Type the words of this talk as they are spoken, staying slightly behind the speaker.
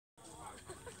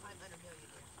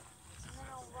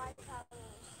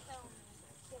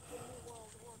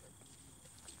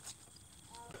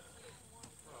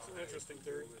interesting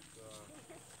theory.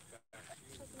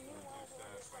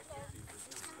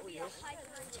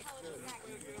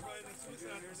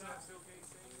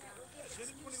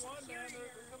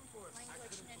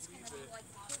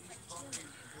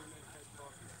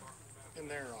 In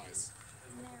their eyes.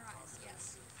 In their eyes,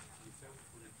 yes.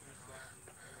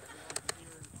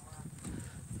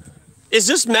 Is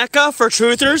this Mecca for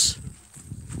truthers?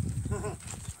 No,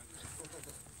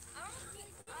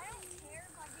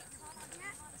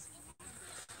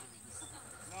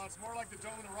 it's more like the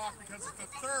Dome of the Rock because it's the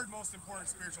third most important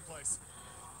spiritual place.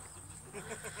 Did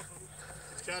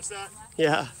you catch that?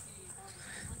 Yeah.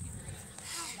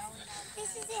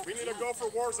 We need to go for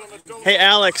wars on the Dome. Hey,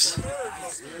 Alex.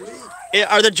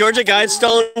 Are the Georgia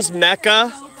Guidestones Mecca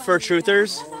for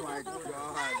truthers? Oh my God.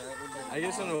 I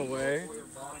guess in a way,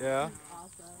 yeah.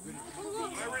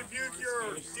 I rebuke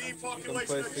your depopulation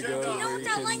Place to agenda. go You know where what you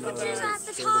that can language is at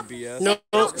the show top? the BS. No. They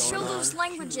don't show those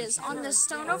languages on the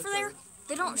stone over there.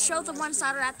 They don't show the ones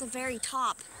that are at the very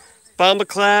top.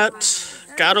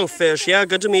 Bombaclat, Gattlefish. Yeah,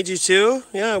 good to meet you too.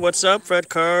 Yeah, what's up, Fred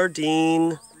Carr,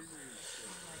 Dean?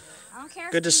 I don't care.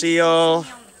 Good to see y'all.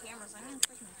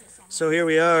 So here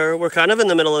we are. We're kind of in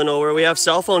the middle of nowhere. We have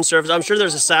cell phone service. I'm sure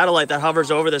there's a satellite that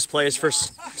hovers over this place for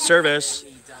service.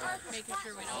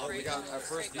 We got our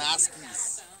first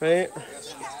Naskies. Right?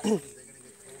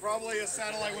 Probably a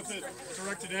satellite with a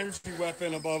directed energy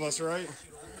weapon above us, right?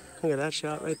 Look at that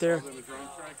shot right there.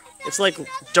 It's like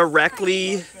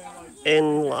directly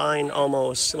in line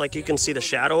almost. Like you can see the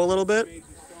shadow a little bit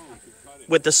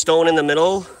with the stone in the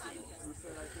middle.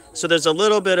 So there's a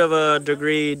little bit of a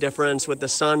degree difference with the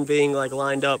sun being like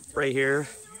lined up right here.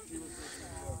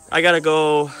 I gotta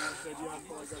go,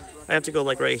 I have to go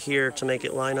like right here to make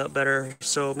it line up better.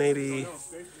 So maybe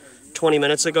 20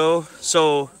 minutes ago.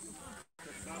 So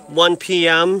 1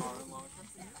 p.m.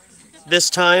 this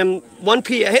time, 1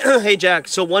 p.m. Hey Jack,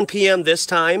 so 1 p.m. this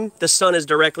time, the sun is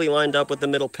directly lined up with the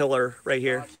middle pillar right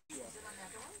here.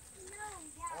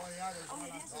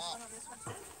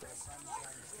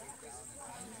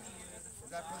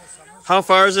 How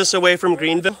far is this away from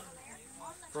Greenville?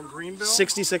 From Greenville?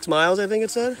 66 miles, I think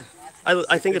it said.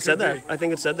 I think it said that. I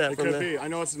think it said that. It could be. I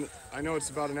know it's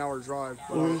about an hour drive,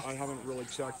 but I haven't really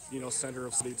checked, center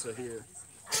of city to here.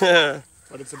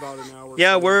 But it's about an hour.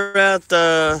 Yeah, we're at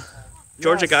the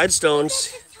Georgia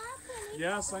Guidestones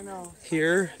Yes, I know.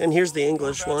 here, and here's the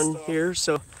English one here.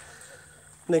 So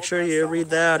make sure you read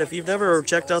that. If you've never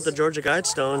checked out the Georgia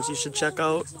Guidestones, you should check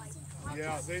out.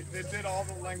 Yeah, they did all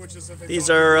the languages that they These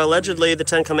are allegedly the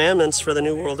 10 Commandments for the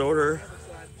New World Order.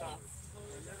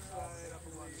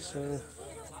 So,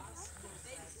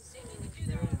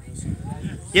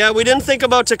 yeah, we didn't think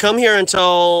about to come here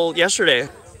until yesterday.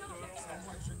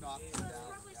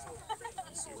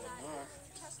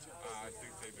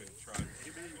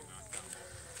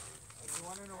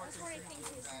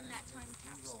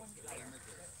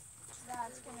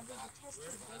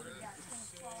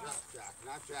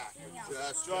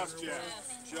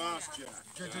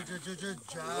 Just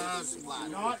Jack.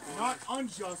 Not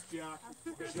unjust Jack.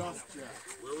 Just Jack.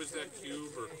 Where was that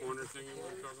cube or corner thing you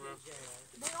were talking about?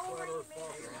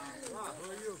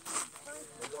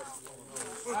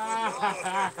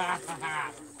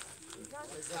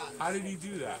 How did he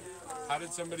do that? How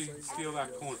did somebody steal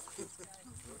that corner?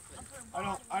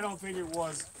 I don't think it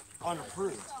was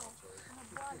unapproved.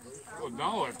 Well,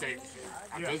 no, if they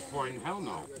at this point, hell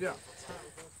no. Yeah.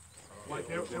 Like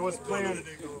it was planned.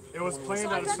 It was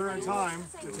planned at a certain time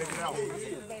to take it out.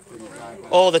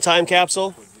 Oh, the time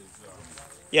capsule?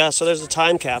 Yeah, so there's a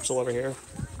time capsule over here.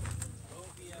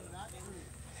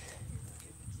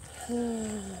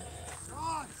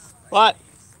 What?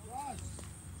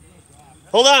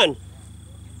 Hold on.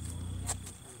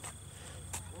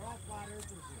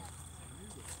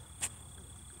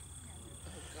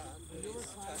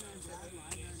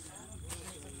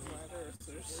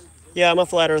 Yeah, I'm a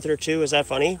flat earther too. Is that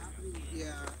funny?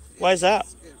 Yeah. Why is that?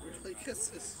 It really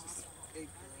gets us just ignorant.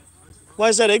 Why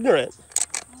is that ignorant?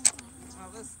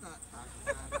 Well, let's not talk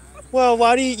about it. Well,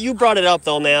 why do you brought it up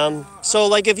though, ma'am? So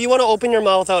like if you want to open your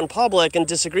mouth out in public and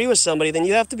disagree with somebody, then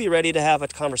you have to be ready to have a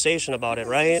conversation about it,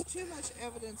 right? There's too much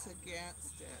evidence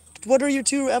against it. What are your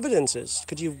two evidences?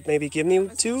 Could you maybe give me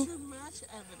two? Too much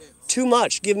evidence. Too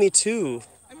much. Give me two.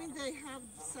 I mean, they have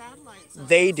satellites. On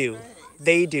They the do. space.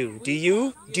 They do. Do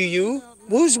you? Do you?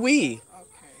 Who's we? Okay.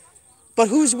 But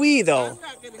who's we though? I'm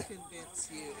not going to convince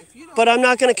you. If you don't But I'm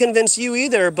not going to convince you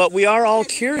either, but we are all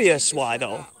curious why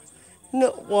though.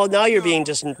 No, well now you're being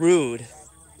just rude.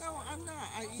 No, I'm not.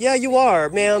 Yeah, you are,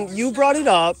 ma'am. You brought it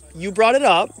up. You brought it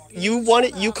up.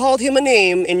 You called him a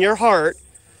name in your heart,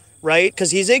 right?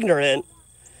 Because he's ignorant.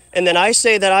 And then I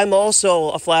say that I'm also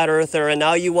a flat earther, and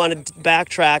now you want to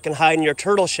backtrack and hide in your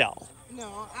turtle shell.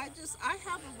 No, I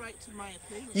have a right to my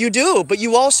opinion. You do, but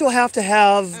you also have to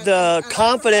have the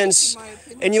confidence,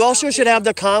 and you also should have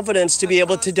the confidence to be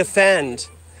able to defend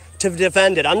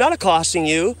it. I'm not accosting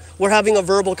you. We're having a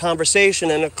verbal conversation,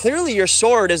 and clearly your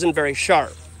sword isn't very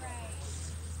sharp.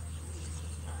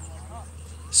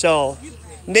 So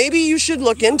maybe you should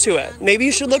look into it. Maybe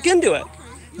you should look into it.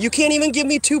 You can't even give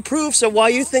me 2 proofs of why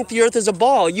you think the earth is a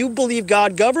ball. You believe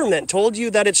God government told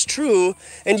you that it's true,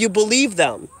 and you believe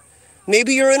them.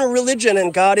 Maybe you're in a religion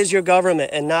and God is your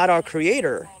government and not our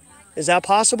creator. Is that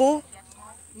possible?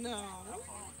 No.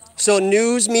 So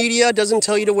news media doesn't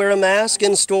tell you to wear a mask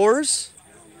in stores?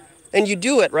 And you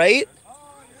do it, right?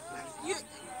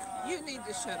 You need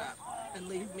to shut up and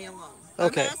leave me alone.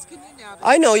 Okay. I'm asking you now to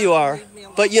I know shut you up are, and leave me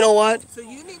alone. but you know what? So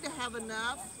you need to have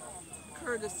enough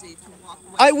courtesy to walk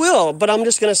away. I will, but I'm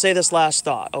just going to say this last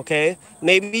thought, okay?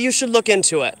 Maybe you should look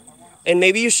into it. And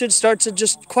maybe you should start to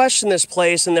just question this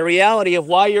place and the reality of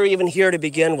why you're even here to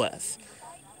begin with.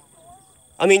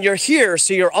 I mean, you're here,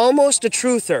 so you're almost a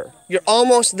truther. You're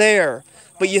almost there.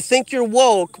 But you think you're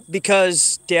woke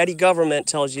because daddy government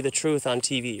tells you the truth on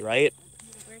TV, right?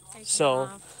 So,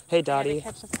 hey, Dottie.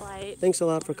 Catch a flight. Thanks a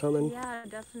lot for coming. Yeah,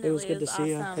 definitely. It was good to see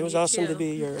you. Awesome. It was awesome to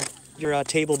be your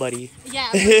table buddy Yeah,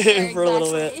 for, sure, for a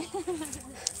little bit.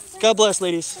 God bless,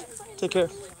 ladies. Take care.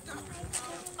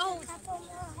 Oh,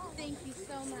 thank you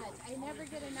so much. I never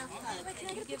get enough hugs.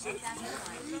 You give the best one.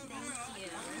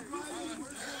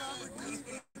 Thank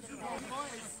you.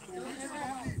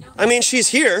 I mean, she's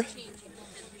here.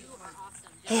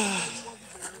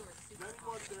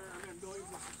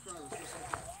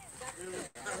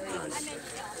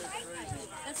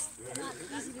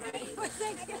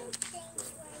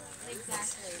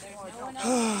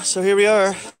 So here we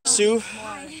are, Sue.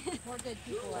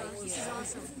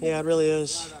 Yeah, it really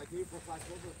is.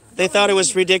 They thought it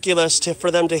was ridiculous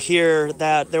for them to hear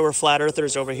that there were flat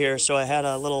earthers over here, so I had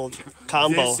a little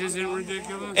combo. This isn't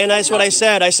ridiculous. And that's what I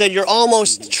said. I said, you're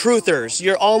almost truthers.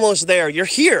 You're almost there. You're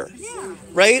here,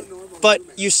 right? But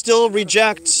you still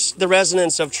reject the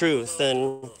resonance of truth.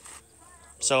 And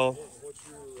so,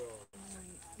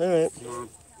 all right.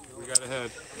 We got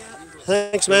ahead.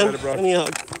 Thanks, man. Later, bro. Give me a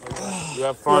hug. You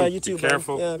have fun. Yeah, you too, Be man.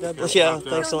 careful. Yeah, God bless. Careful Yeah, out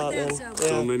there. thanks a lot, man. So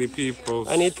Yeah. many people.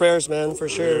 I need prayers, man, for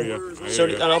sure. I So,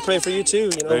 hear and ya. I'll pray for you too. You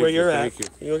know Thank where you, you're at.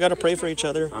 thank You got to pray for each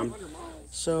other. I'm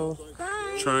So,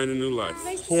 trying a new life.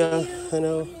 yeah, I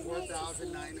know.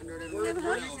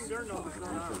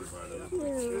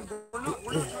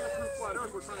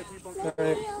 All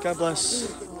right. God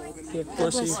bless. Yeah,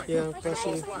 bless you. Yeah, bless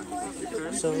you.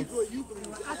 So,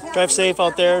 drive safe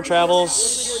out there.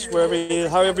 Travels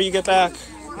however you get back.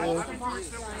 Yeah.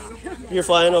 You're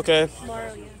flying, okay?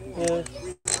 Yeah.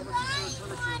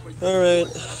 All right.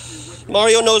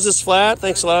 Mario knows it's flat.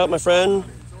 Thanks a lot, my friend.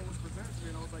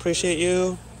 Appreciate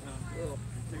you.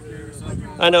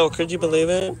 I know. Could you believe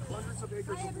it?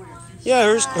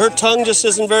 Yeah, her tongue just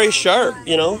isn't very sharp,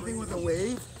 you know?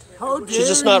 She's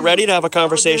just not ready to have a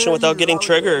conversation without getting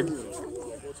triggered.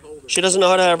 She doesn't know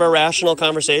how to have a rational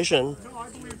conversation. No, I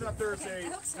believe that there's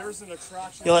an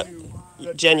attraction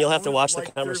Jen, you'll have to watch the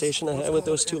conversation I had with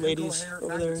those 2 ladies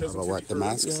over there. About what, the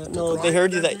masks? Yeah, no, they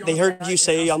heard you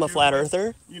say I'm a flat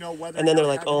earther, and then they're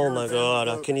like, "Oh my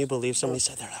God, can you believe somebody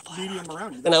said they're a flat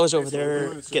earther?" And I was over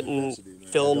there getting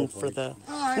filmed for the.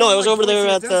 No, I was over there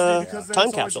at the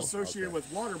time capsule.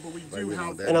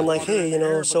 And I'm like, hey, you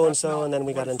know, so and so, and then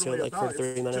we got into it like for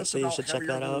 3 minutes, so you should check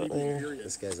that out.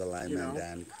 This guy's a lineman,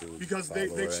 Dan. Because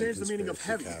they changed the meaning of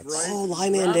heavy, right? Oh,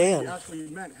 Lineman Dan. Actually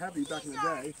meant heavy back in the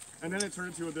day, and then it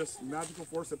turned into this magical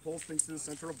force that pulls things to the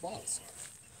center of balls.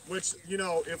 Which, you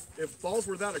know, if balls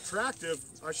were that attractive,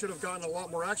 I should have gotten a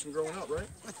lot more action growing up, right?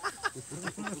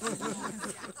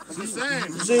 Just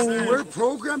saying. We're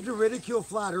programmed to ridicule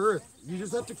flat Earth. You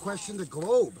just have to question the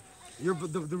globe.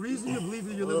 The reason you believe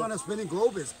that you live on a spinning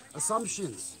globe is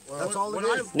assumptions. That's all it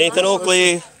is. Nathan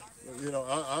Oakley. You know,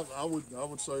 I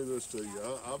would say this to you.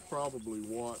 I've probably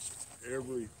watched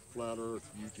every flat Earth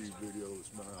YouTube video that's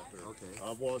been out there. Okay.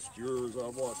 I've watched yours.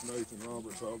 I've watched Nathan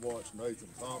Roberts. I've watched Nathan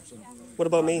Thompson. What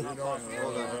about me? You know, I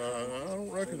don't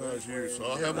recognize you,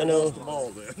 so I haven't watched them all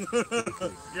then.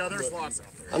 Yeah, there's lots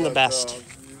out there. I'm the best.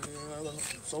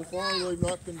 So far, they've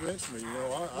not convinced me. You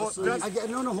know, I see. No,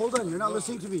 hold on. You're not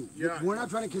listening to me. Yeah. We're not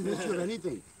trying to convince you of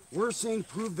anything. We're saying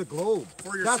prove the globe.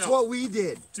 For yourself. That's what we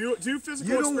did. Do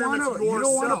physical experiments yourself. You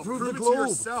don't want to prove the globe. To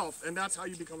yourself, and that's how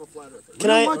you become a flat earther.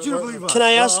 Can I want you to believe us. Can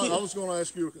I ask you? I was going to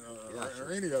ask you, or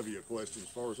any of you, a question as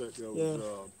far as that goes. Yeah.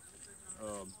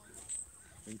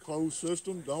 Enclosed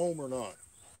system, dome or not?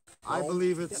 I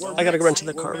believe it's. I gotta run to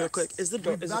the car real quick. Is the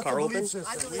That's car a open? belief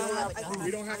system.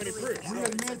 We don't have any proof. We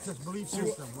admit it's a belief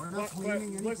system. We're not But claiming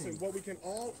anything. listen, what we can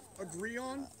all agree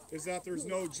on is that there's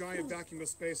no giant vacuum of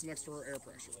space next to our air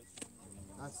pressure.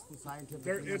 That's the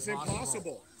scientific. It's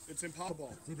impossible. It's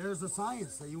impossible. See, there's the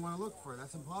science that you want to look for.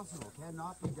 That's impossible.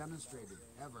 Cannot be demonstrated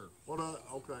ever.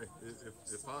 Okay,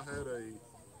 if I had an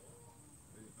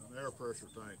air pressure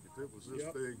tank, if it was this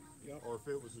big, or if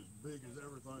it was as big as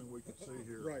everything we could see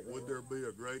here, would there be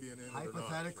a gradient in it or not?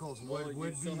 Hypotheticals would you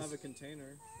be. still have a container.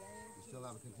 You still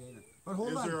have a container. But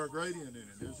hold on. Is there a gradient in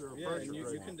it? Is there a pressure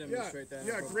gradient? You can demonstrate that.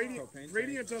 Yeah, Propane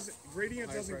gradient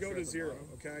tank. doesn't go to zero,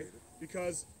 okay?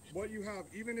 Because what you have,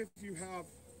 even if you have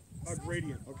a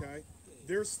gradient, okay,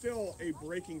 there's still a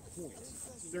breaking point.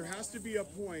 There has to be a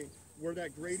point where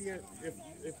that gradient,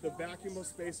 if the vacuum of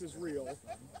space is real,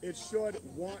 it should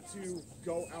want to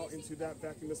go out into that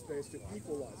vacuum of space to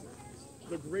equalize it.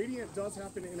 The gradient does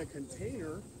happen in a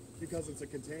container because it's a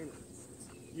container.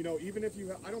 You know, even if you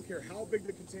have, I don't care how big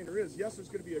the container is, yes, there's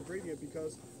going to be a gradient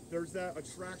because there's that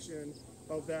attraction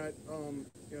of that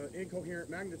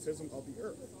incoherent magnetism of the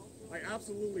Earth. I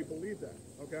absolutely believe that,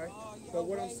 okay? But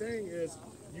what I'm saying is,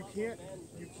 you can't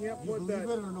put that. You believe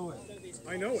it or know it?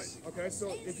 I know it, okay?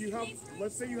 So if you have,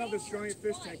 let's say you have this giant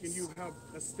fish tank and you have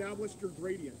established your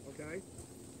gradient, okay?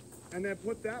 And then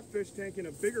put that fish tank in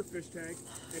a bigger fish tank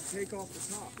and take off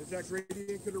the top. Is that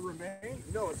gradient going to remain?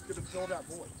 No, it's going to fill that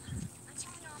void.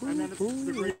 And then the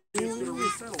gradient is going to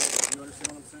resettle it. You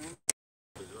understand what I'm saying?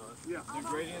 Yeah. The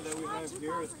gradient that we have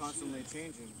here is constantly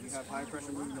changing. We have high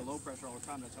pressure moving to low pressure all the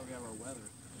time. That's how we have our weather.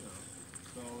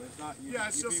 So it's not.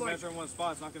 It's just like measure in one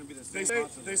spot. It's not going to be the same.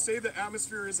 They say the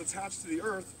atmosphere is attached to the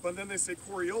Earth, but then they say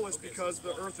Coriolis because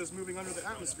the Earth is moving under the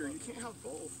atmosphere. You can't have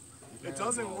both. It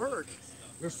doesn't work.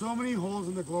 There's so many holes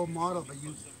in the globe model, but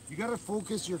you got to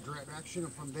focus your direction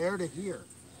from there to here,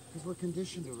 because we're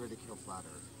conditioned to ridicule flat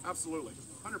Earth. Absolutely,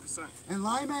 100%. And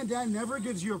Lyman Dan never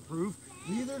gives you a proof.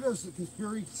 Neither does the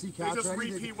conspiracy catcher. They just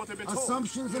repeat what they've been told.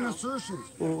 Assumptions and assertions.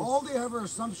 All they have are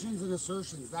assumptions and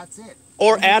assertions. That's it.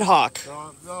 Or ad hoc.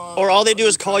 Or all they do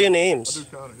is call you I names. do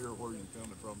kind of hear where you're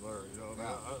coming from there. You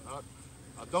know,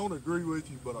 I don't agree with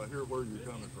you, but I hear where you're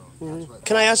coming from.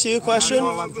 Can I ask you a question?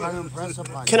 I'm trying to impress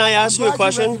upon Can I ask you a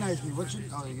question? You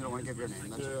don't want to give your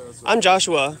name. That's I'm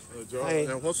Joshua. Hey.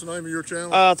 And what's the name of your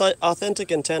channel?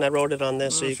 Authentic Intent. I wrote it on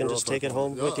this so you can just take it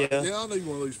home with you. Yeah, I need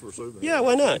one of these for a souvenir. Yeah,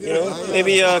 why not? You know,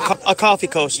 maybe a coffee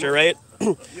coaster, right?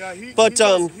 Yeah, he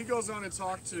goes on and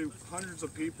talks to hundreds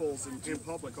of people in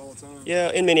public all the time.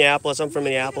 Yeah, in Minneapolis. I'm from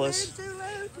Minneapolis.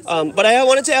 But I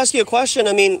wanted to ask you a question.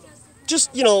 I mean,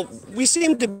 just, you know, we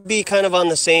seem to be kind of on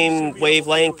the same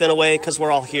wavelength in a way because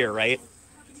we're all here, right?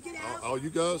 Oh, you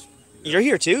guys? You're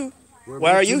here too.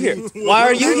 Why are you here? Why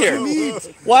are you here?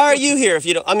 Why are you here if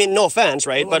you don't? I mean, no offense,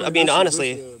 right? But I mean,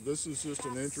 honestly. This is just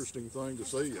an interesting thing to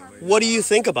see. I mean, what do you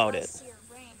think about it?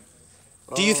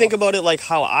 Do you think about it like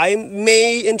how I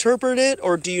may interpret it,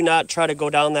 or do you not try to go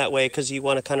down that way because you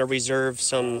want to kind of reserve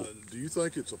some? Do you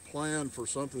think it's a plan for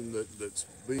something that's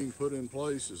being put in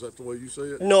place? Is that the way you see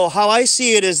it? No, how I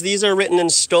see it is these are written in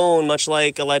stone, much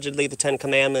like allegedly the 10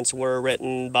 Commandments were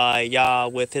written by Yah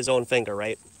with his own finger,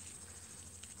 right?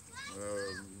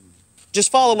 Just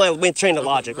follow my train of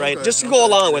logic, right? Okay. Just go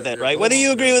along with it, right? Whether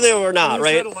you agree with it or not,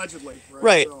 right? Allegedly,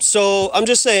 right. So I'm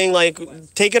just saying, like,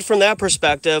 take it from that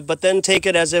perspective, but then take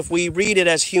it as if we read it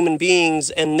as human beings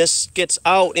and this gets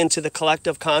out into the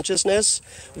collective consciousness.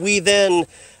 We then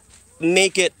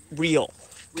make it real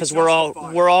because we're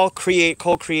all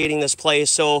co-creating this place.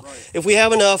 So if we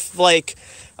have enough, like,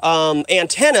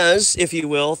 antennas, if you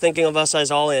will, thinking of us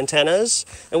as all antennas,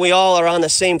 and we all are on the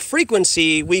same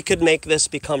frequency, we could make this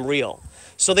become real.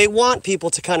 So they want people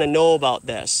to kind of know about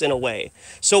this in a way.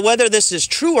 So whether this is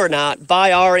true or not,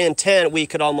 by our intent, we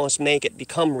could almost make it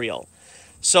become real.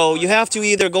 So you have to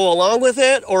either go along with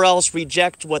it or else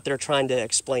reject what they're trying to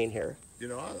explain here. You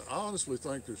know, I honestly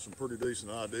think there's some pretty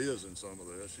decent ideas in some of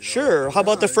this. You know? Sure. How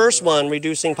about the first one,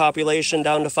 reducing population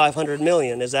down to 500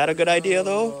 million? Is that a good idea,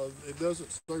 though? It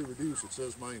doesn't say reduce, it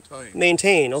says maintain.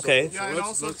 Maintain, okay. Yeah, it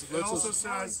also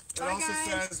says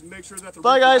make sure that the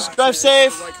bye guys, drive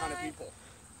safe. the right kind of people.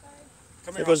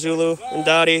 There goes Zulu and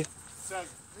Dottie.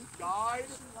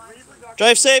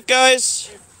 Drive safe,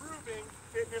 guys. Improving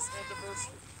fitness and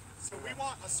diversity. So we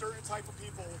want a certain type of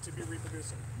people to be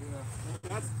reproducing.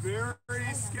 That's very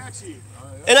sketchy.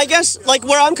 And I guess, like,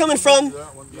 where I'm coming from,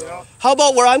 how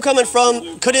about where I'm coming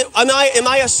from? Could it? Am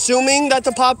I assuming that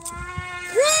the pop?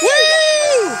 Woo!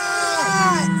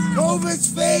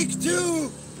 COVID's fake too.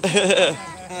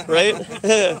 Right?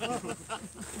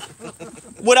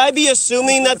 Would I be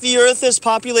assuming that the Earth is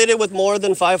populated with more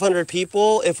than 500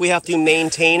 people if we have to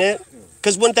maintain it?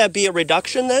 Because wouldn't that be a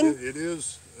reduction then? It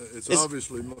is. It's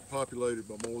obviously populated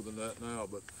by more than that now,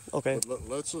 but, okay. But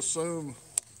let's assume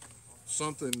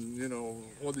something, you know,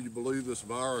 whether you believe this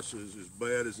virus is as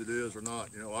bad as it is or not.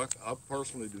 You know, I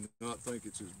personally do not think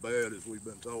it's as bad as we've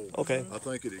been told. Okay. I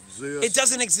think it exists. It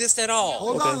doesn't exist at all.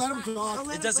 Hold on, let him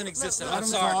talk. It doesn't exist at all. Let I'm him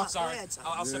sorry. talk. I'm sorry.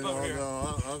 I'll step over here.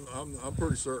 No, I'm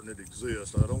pretty certain it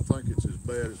exists. I don't think it's as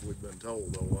bad as we've been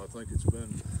told, though. I think it's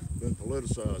been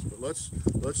politicized. But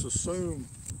let's assume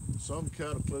some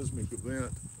cataclysmic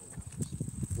event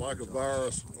like a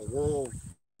virus, a world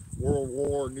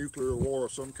war, nuclear war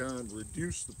of some kind,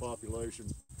 reduce the population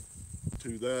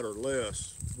to that or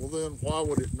less. Well, then why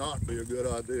would it not be a good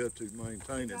idea to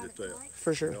maintain it at that?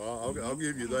 For sure. You know, I'll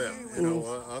give you that. You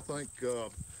know, I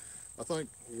think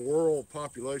world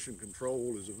population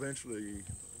control is eventually,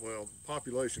 well,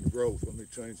 population growth, let me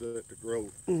change that to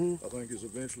growth, I think is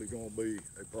eventually going to be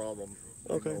a problem.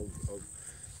 You know, of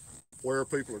where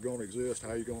people are going to exist,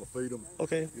 how you're going to feed them,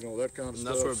 you know, that kind of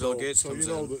stuff. That's where Bill Gates comes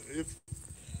in.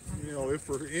 If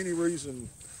for any reason,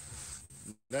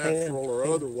 natural or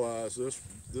otherwise,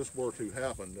 this were to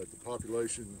happen, that the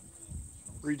population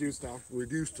reduced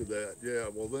to that, yeah,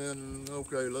 well then,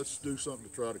 okay, let's do something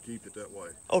to try to keep it that way.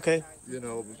 Okay. You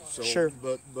know, so, sure.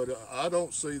 But I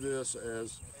don't see this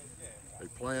as a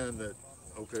plan that,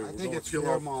 okay, I think it's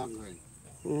fear-mongering.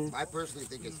 I personally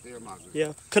think it's fear-mongering.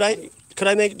 Yeah. Could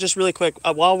I make just really quick,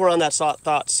 while we're on that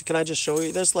thoughts, can I just show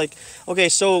you this? Like, okay,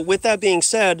 so with that being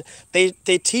said, they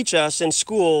teach us in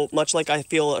school, much like I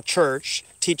feel a church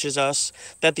teaches us,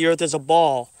 that the Earth is a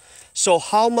ball. So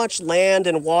how much land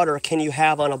and water can you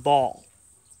have on a ball?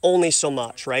 Only so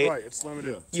much, right? Right, it's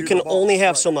limited. You can only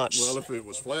have so much. Well, if it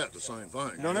was flat, the same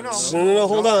thing. No,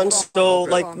 hold on. So,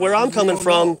 like, where I'm coming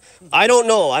from, I don't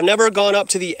know. I've never gone up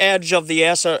to the edge of the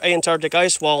Antarctic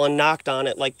ice wall and knocked on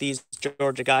it like these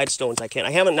Georgia Guidestones.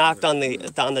 I haven't knocked on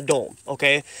the dome,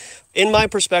 okay? In my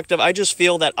perspective, I just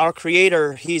feel that our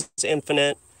Creator, He's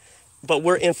infinite, but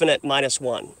we're infinite minus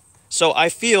one. So I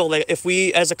feel that if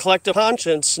we, as a collective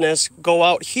consciousness, go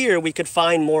out here, we could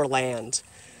find more land.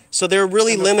 So they're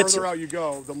really limited. The further out you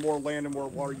go, the more land and more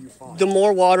water you find. The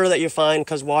more water that you find,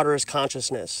 because water is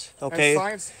consciousness. Okay.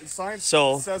 And science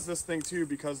says this thing too,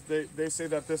 because they say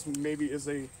that this maybe is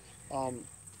a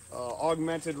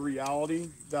augmented reality,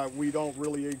 that we don't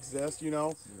really exist, you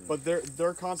know. But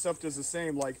their concept is the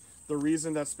same. Like, the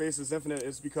reason that space is infinite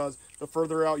is because the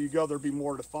further out you go, there'll be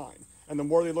more to find, and the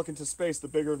more they look into space, the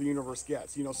bigger the universe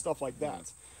gets. You know, stuff like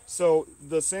that. So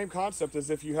the same concept is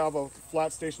if you have a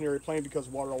flat stationary plane, because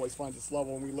water always finds its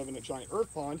level and we live in a giant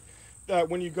earth pond, that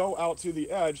when you go out to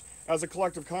the edge as a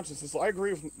collective consciousness, I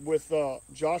agree with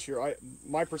Josh here.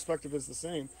 My perspective is the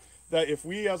same, that if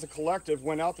we as a collective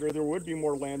went out there would be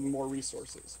more land and more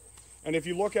resources. And if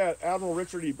you look at Admiral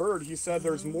Richard E. Byrd, he said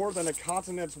there's more than a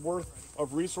continent's worth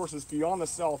of resources beyond the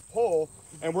South Pole,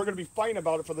 and we're going to be fighting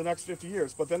about it for the next 50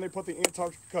 years. But then they put the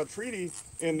Antarctica Treaty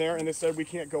in there, and they said we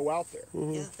can't go out there.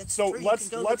 Yeah, that's so true.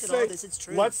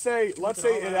 let's say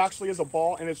it actually is a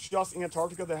ball, and it's just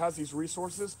Antarctica that has these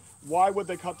resources. Why would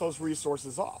they cut those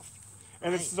resources off?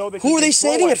 And it's so they can Who are they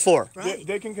saving it for?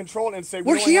 They can control it and say,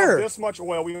 we're we only here. have this much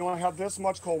oil, we only have this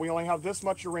much coal, we only have this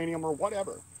much uranium, or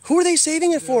whatever. Who are they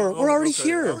saving it for? We're already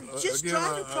here. Just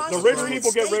drive across the rich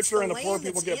people get richer and the poor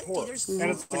people get poor. And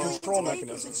it's the control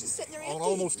mechanism. On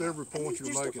almost every point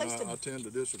you're making, I tend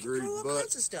to disagree.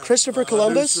 But Christopher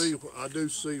Columbus? I do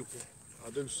see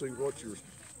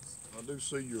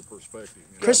your perspective.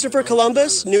 Christopher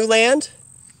Columbus, new land?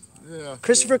 Yeah.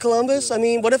 Christopher Columbus? I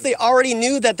mean, what if they already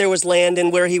knew that there was land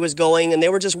and where he was going, and they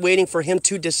were just waiting for him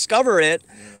to discover it?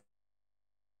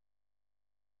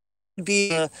 Be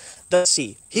the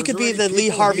sea. He could be the Lee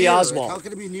Harvey Oswald. How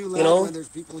could it be new land when there's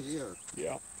people here?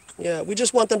 Yeah. Yeah, we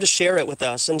just want them to share it with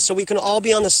us, and so we can all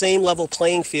be on the same level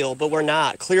playing field, but we're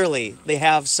not. Clearly, they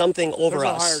have something over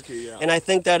us. Hierarchy, yeah. And I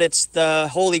think that it's the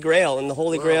Holy Grail, and the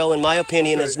Holy Grail, in my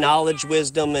opinion, is knowledge,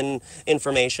 wisdom, and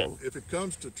information. If it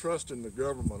comes to trusting the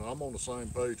government, I'm on the same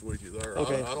page with you there.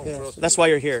 Okay, I don't trust that's why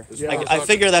you're here. I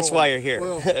figure that's why you're here.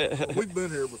 Well, we've been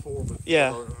here before, but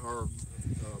our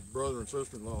brother and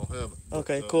sister-in-law haven't.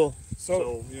 Okay, cool.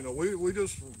 So you know,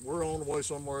 we're on the way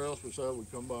somewhere else. We said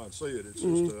we'd come by and see it. It's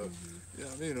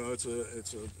just you know, it's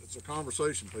a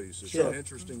conversation piece. It's an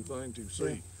interesting thing to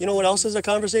see. You know what else is a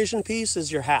conversation piece?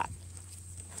 Is your hat.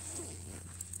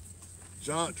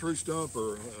 Giant tree stump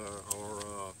or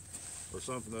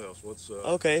something else. What's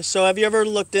Okay, so have you ever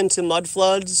looked into mud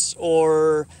floods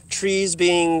or trees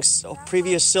being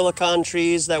previous silicon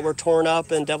trees that were torn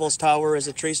up and Devil's Tower is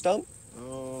a tree stump?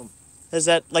 Is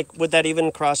that like, would that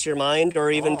even cross your mind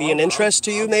or even be an interest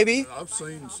to you, maybe? I've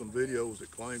seen some videos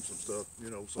that claim some stuff, you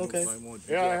know, some of the same ones.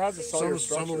 Yeah, it has a cellular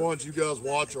some of the ones you guys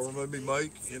watch or maybe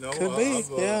make, you know. Could be,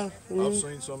 yeah. I've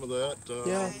seen some of that.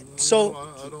 Yeah. So,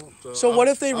 I don't. What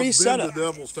if they reset I've it? been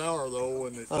to Devil's Tower though,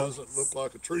 and it doesn't look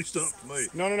like a tree stump to me.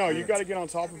 No. You got to get on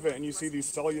top of it, and you see these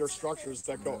cellular structures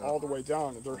that go all the way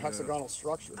down. They're hexagonal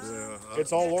structures. Yeah.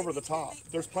 It's all over the top.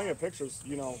 There's plenty of pictures,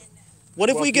 you know. What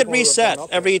if we get reset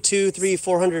every 200, 300,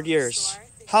 400 years?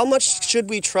 How much should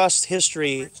we trust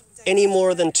history any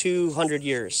more than 200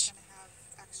 years?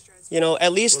 You know,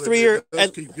 at least 3 years.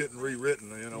 Keep getting rewritten,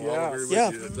 you know. I'll agree with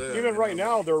you at that, Even right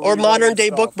now, they're or modern day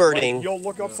book birding. Like, you'll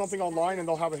look up something online and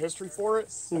they'll have a history for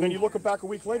it, and then you look back a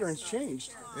week later and it's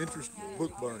changed. Interesting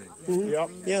book burning. Yep.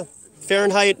 Yeah.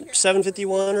 Fahrenheit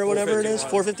 751 or whatever it is,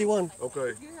 451.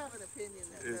 Okay.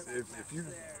 If you,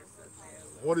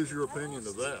 what is your opinion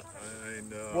of that?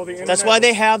 Well, the internet, that's why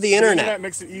they have the internet. The internet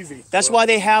makes it easy. That's why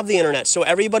they have the internet. So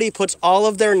everybody puts all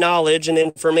of their knowledge and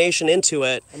information into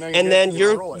it, and then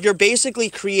you're basically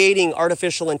creating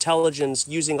artificial intelligence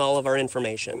using all of our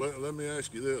information. Well, let me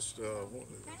ask you this: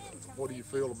 what do you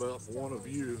feel about one of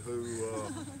you who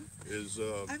is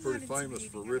pretty famous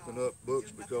for ripping up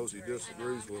books because he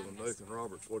disagrees with them, Nathan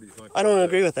Roberts? What do you think? I don't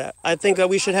agree with that. I think that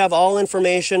we should have all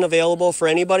information available for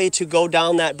anybody to go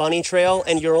down that bunny trail,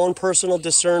 and your own personal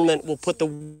discernment will put the,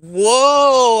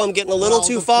 whoa, I'm getting a little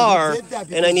too far,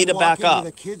 and I need to back up. In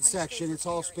the kids section, it's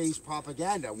all space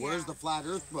propaganda. Where's the flat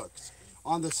Earth books?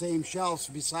 On the same shelves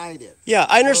beside it. Yeah,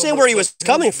 I understand where he was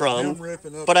coming from,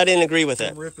 but I didn't agree with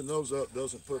it. Ripping those up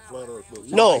doesn't put flat Earth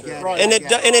books. No, and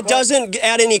it doesn't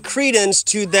add any credence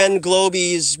to then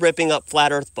Globey's ripping up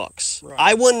flat Earth books.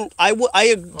 Right.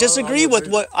 I disagree with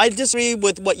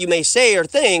what you may say or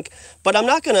think, but I'm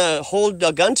not going to hold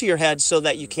a gun to your head so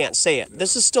that you can't say it.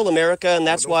 This is still America, and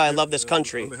that's why I love this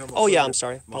country. Oh yeah, I'm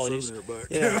sorry. Apologies.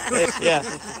 Yeah.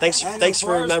 Thanks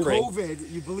for remembering.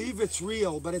 COVID, you believe it's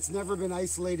real, but it's never been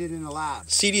isolated in a lab.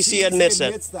 CDC admits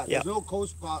it. That. There's no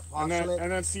co-postulate. And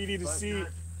then CDC.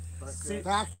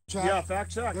 Fact check. Yeah,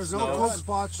 fact check. There's no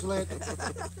co-postulate.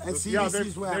 And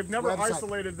CDC's they've never website.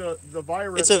 Isolated the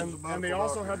virus, and they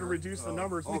also had to reduce the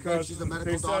numbers because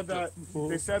they said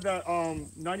that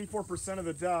 94% of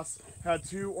the deaths had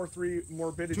 2 or 3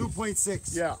 morbidities.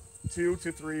 2.6. Yeah, 2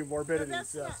 to 3 morbidities.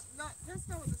 That's yes. That's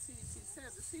not what the CDC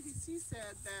said. The CDC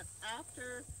said that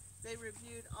after they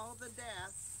reviewed all the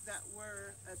deaths that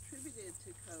were attributed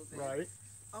to COVID,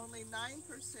 only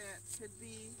 9% could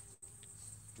be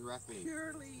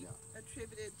purely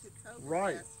attributed to COVID.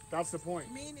 Right, deaths, that's the point.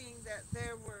 Meaning that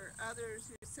there were others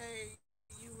who say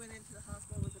you went into the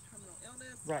hospital with a terminal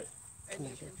illness, and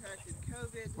you contracted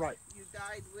COVID, you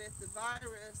died with the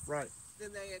virus,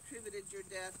 then they attributed your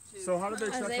death to. So how did they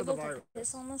check for the virus?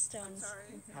 Piss on the stones.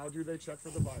 How do they check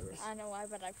for the virus? I know why,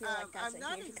 but I feel like that's I'm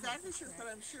not exactly sure, but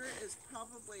I'm sure it's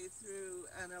probably through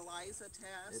an ELISA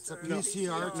test. It's a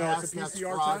PCR test. No, it's a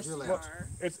PCR test. Well,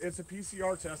 it's a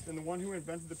PCR test, and the one who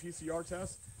invented the PCR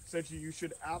test said you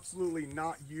should absolutely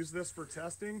not use this for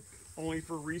testing, only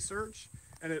for research.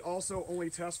 And it also only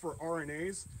tests for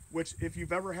RNAs, which if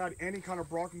you've ever had any kind of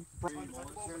it's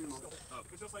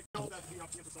just like that you have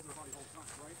cancer cells in your body all the time,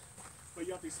 right? But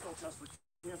you have to still test for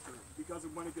cancer because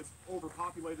when it gets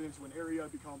overpopulated into an area,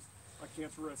 it becomes a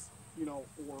cancerous,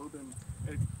 orb, and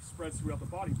it spreads throughout the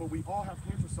body. But we all have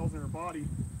cancer cells in our body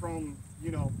from,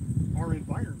 our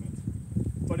environment.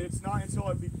 But it's not until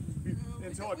it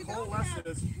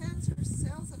coalesces. Cancer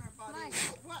cells in our body.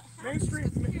 Mainstream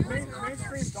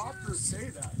doctors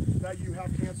say that you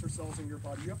have cancer cells in your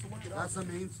body. You have to look it up. That's I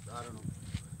don't know.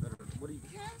 What do you?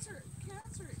 Cancer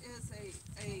is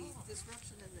a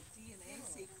disruption in the DNA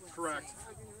sequence. Correct.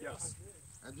 Yes.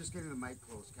 I'm just getting the mic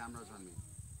close. Camera's on me.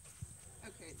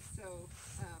 Okay, so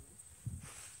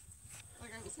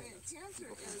like I was saying, cancer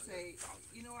is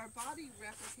our body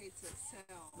replicates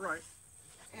itself. Right.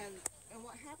 And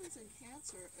what happens in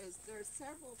cancer is there are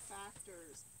several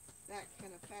factors that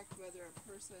can affect whether a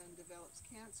person develops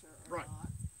cancer or not.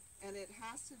 And it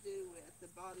has to do with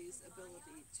the body's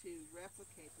ability to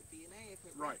replicate the DNA. If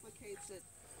it replicates it,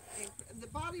 the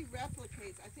body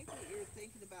replicates, I think what you're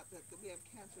thinking about, that we have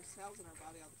cancer cells in our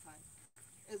body all the time,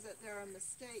 is that there are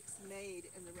mistakes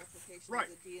made in the replication of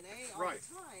the DNA all the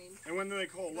time. And when they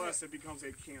coalesce, it becomes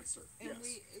a cancer. And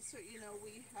we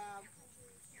have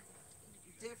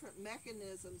different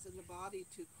mechanisms in the body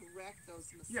to correct those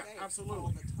mistakes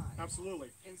all the time. Absolutely.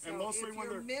 And so if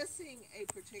you're missing a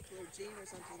particular gene or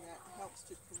something that helps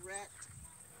to correct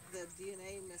the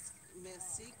DNA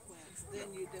mis-sequence, then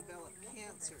you develop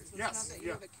cancer. So it's not that you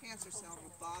have a cancer cell in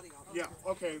the body all the time.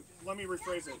 Okay, let me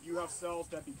rephrase it. You have cells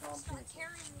that become cancer.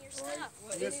 right?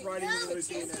 Miswriting the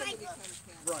DNA.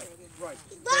 Right, right.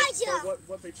 But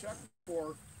what they check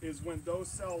for is when those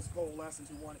cells coalesce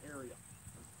into one area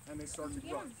and they start to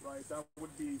grow, right? That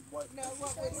would be what what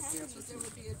would happen is there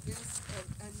would be a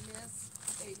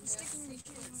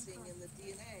missequencing in the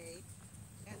DNA,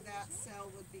 and that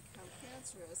cell would become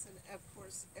cancerous. And of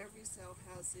course, every cell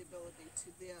has the ability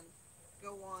to then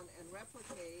go on and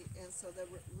replicate, and so that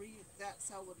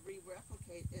cell would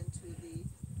re-replicate into the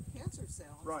cancer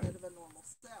cell instead of a normal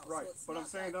cell. Right, So but I'm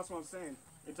saying, that's what I'm saying.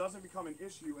 It doesn't become an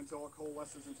issue until it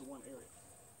coalesces into one area.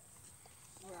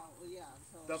 Well, yeah.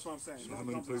 That's what I'm saying. So how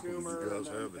many people do you guys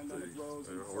have at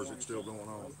the, or is it still going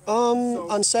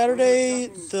on? On Saturday,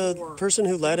 the person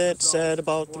who led it said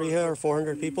about 300 or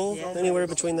 400 people, anywhere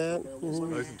between that.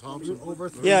 Nathan Thompson?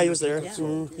 Yeah, he was there.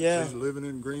 Yeah. He's living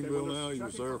in Greenville now. He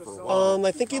was there for a while.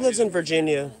 I think he lives in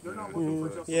Virginia.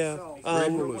 Yeah.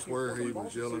 Greenville is where he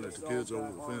was yelling at the kids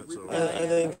over the fence. I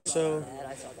think so.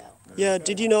 Yeah,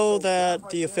 did you know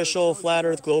that the official Flat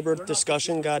Earth Globe Earth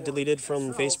discussion got deleted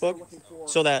from Facebook?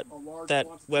 So that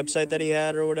website that he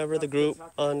had or whatever, the group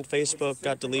on Facebook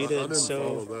got deleted. I didn't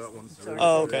follow that one.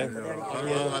 Oh, okay.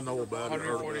 I know about it.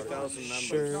 140,000 members.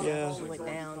 Sure, yeah.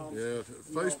 Yeah,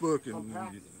 Facebook and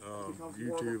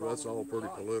YouTube, that's all pretty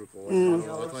political. You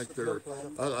know,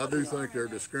 I do think they're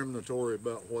discriminatory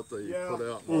about what they put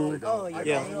out and what they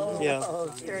don't. Yeah.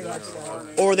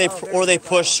 Or they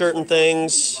push certain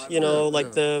things, you know,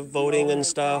 like the voting and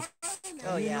stuff.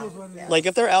 Like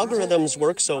if their algorithms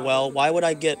work so well, why would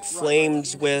I get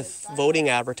flamed with voting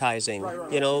advertising?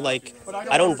 You know, like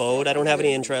I don't vote, I don't have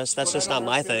any interest. That's just not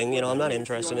my thing. You know, I'm not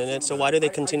interested in it. So why do they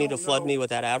continue to flood me with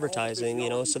that advertising? You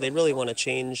know, so they really want to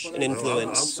change and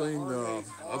influence.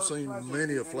 I've seen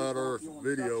many a Flat Earth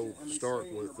video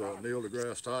start with Neil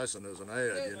deGrasse Tyson as an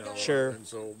ad. You know. Sure. And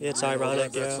so, it's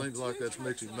ironic. That Yeah. seems like that's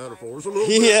mixing metaphors a little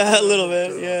bit. Yeah, a little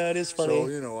bit. Yeah, it is funny. So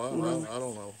you know, I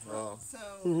don't know. Well,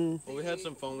 we had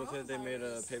some fun with it. They made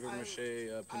a paper mache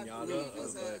pinata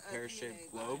of a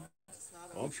pear-shaped globe.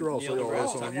 I'm sure I'll see all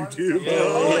this on YouTube.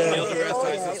 Neil deGrasse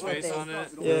Tyson's face on it.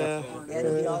 Yeah.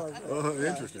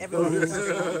 Interesting.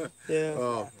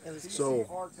 Yeah. So,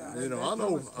 you know, I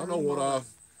know what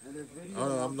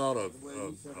I'm not a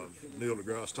Neil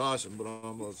deGrasse Tyson, but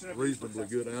I'm a reasonably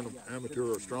good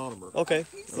amateur astronomer. Okay.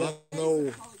 And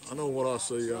I know what I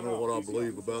see. I know what I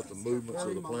believe about the movements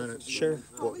of the planets. Sure.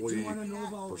 What we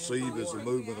perceive as the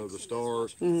movement of the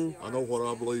stars. I know what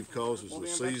I believe causes the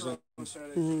seasons.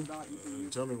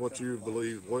 Tell me what you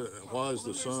believe. Why is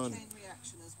the sun?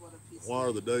 Why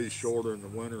are the days shorter in the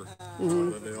winter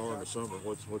than they are in the summer?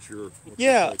 What's your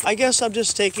I guess I'm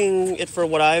just taking it for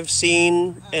what I've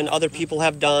seen and other people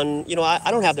have done. You know, I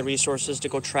don't have the resources to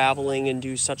go traveling and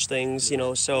do such things, you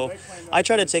know, so I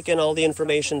try to take in all the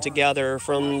information together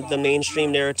from the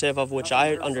mainstream narrative of which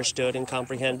I understood and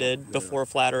comprehended before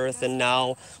Flat Earth and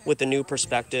now with the new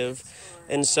perspective.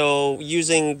 And so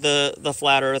using the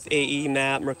Flat Earth AE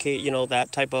map, you know,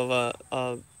 that type of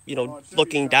you know,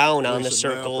 looking down on the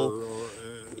circle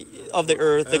of the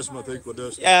Earth, the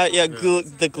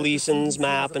Guidestones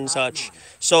map and such.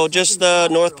 So just the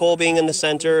North Pole being in the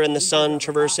center and the sun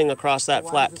traversing across that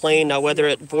flat plane. Now, whether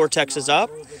it vortexes up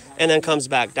and then comes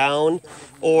back down,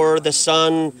 or the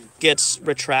sun gets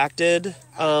retracted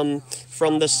from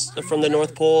the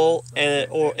North Pole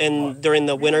and during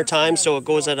the winter time, so it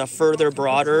goes at a further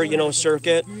broader, you know,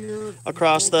 circuit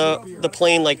across the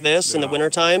plane like this in the winter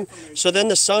time. So then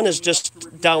the sun is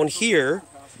just down here,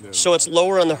 so it's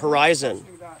lower on the horizon,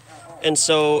 and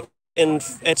so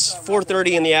it's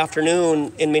 4:30 in the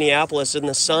afternoon in Minneapolis, and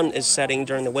the sun is setting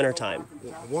during the winter time.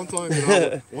 One thing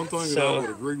that I would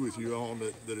agree with you on,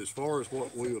 that as far as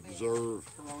what we observe,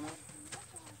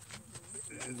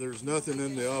 there's nothing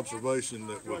in the observation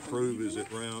that would prove is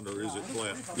it round or is it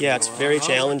flat. Yeah, it's very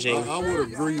challenging. I would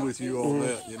agree with you on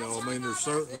that. You know, I mean, there's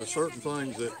certain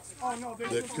things that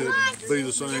could be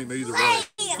the same either way.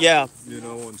 Yeah. You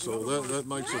know, and so that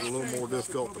makes it a little more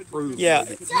difficult to prove. Yeah,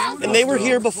 and they were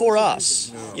here before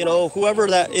us. You know, whoever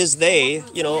that is, they.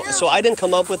 You know, so I didn't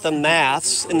come up with the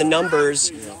maths and the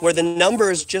numbers, where the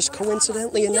numbers just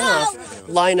coincidentally enough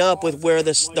line up with where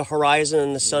the horizon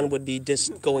and the sun would be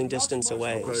going distance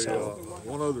away. Okay, So.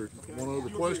 One other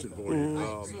question for you.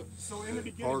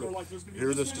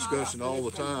 Hear this discussion all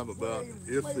the time about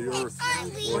if the Earth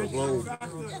were a globe,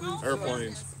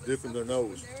 airplanes dipping their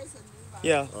nose.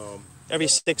 Yeah. Every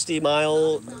 60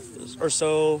 miles or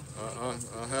so.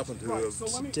 I happen to have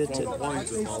flown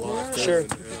planes in my life. Sure.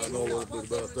 And I know a little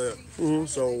bit about that.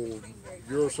 So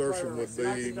your assertion would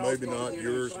be, maybe not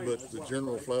yours, but the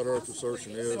general Flat Earth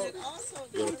assertion is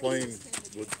that a plane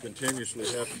would continuously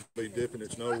have to be dipping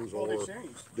its nose or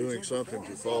doing something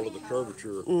to follow the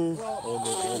curvature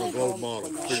on a globe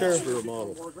model, sphere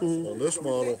model. On this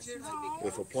model,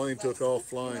 if a plane took off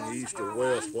flying east or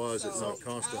west, why is it not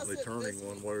constantly turning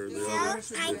one way or the other?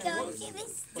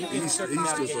 East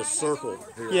is a circle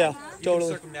here. Yeah,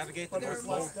 totally. You can circumnavigate the North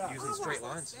Pole using straight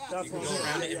lines. You can go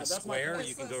around it in a square,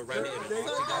 you can go around it in an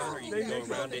octagon, or you can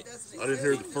go around it. I didn't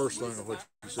hear the first thing of what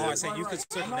you said. Oh, I said you could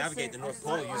circumnavigate the North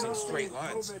Pole using straight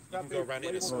lines. You can go around it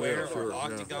in a square, or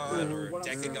octagon, or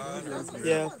decagon, or...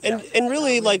 Yeah, and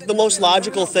really, like, the most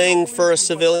logical thing for a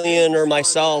civilian or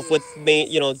myself with,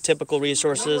 you know, typical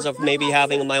resources of maybe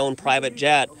having my own private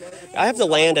jet, I have to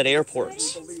land at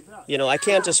airports. You know, I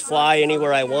can't just fly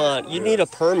anywhere I want. You need a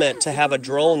permit to have a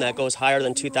drone that goes higher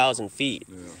than 2,000 feet.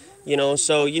 You know,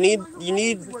 so you need,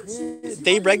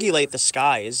 they regulate the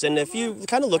skies. And if you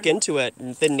kind of look into it,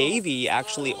 the Navy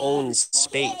actually owns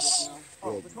space.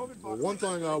 Well, one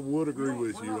thing I would agree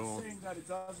with you on,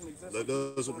 that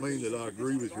doesn't mean that I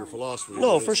agree with your philosophy.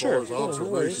 No, for sure. As far as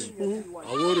observation,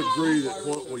 I would agree that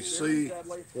what we see,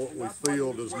 what we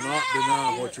feel, does not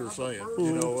deny what you're saying.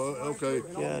 You know, okay,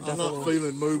 I'm not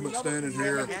feeling movement standing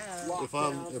here. If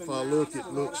I look, it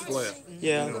looks flat.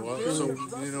 Yeah. You know, so,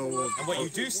 you know. And what you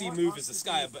do see move is the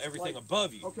sky, but everything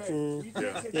above you.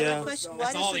 Yeah. Yeah. That's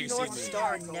all you see move.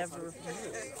 Star never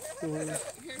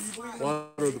Why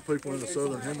do the people in the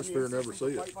southern hemisphere never see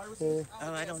it? Oh,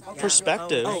 I don't. Yeah.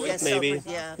 Perspective, maybe.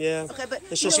 Yeah. Okay, but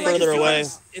it's just further away.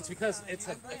 It's because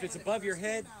if it's above your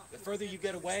head, the further you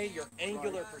get away, your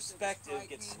angular perspective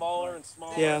gets smaller and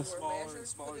smaller and smaller and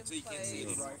smaller until you can't see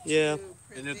anything. Yeah.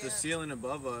 And if the ceiling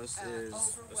above us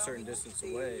is a certain distance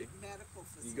away,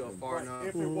 you go far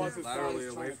enough laterally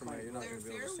away from it, you're not going to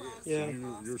be able to see it. Yeah.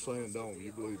 So you're saying don't.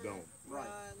 You believe don't. Right.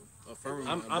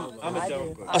 I'm a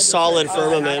don't. A solid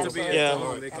firmament.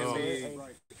 Yeah. They can be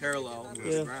parallel with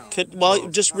the ground. Well,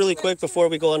 just really quick before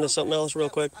we go on to something else real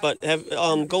quick, but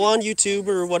go on YouTube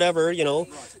or whatever, you know,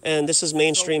 and this is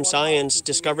mainstream science.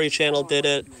 Discovery Channel did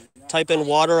it. Type in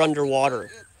water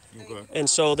underwater. Okay. And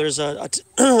so there's a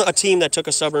team that took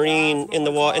a submarine in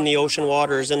the ocean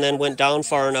waters and then went down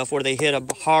far enough where they hit a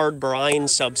hard brine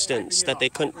substance that they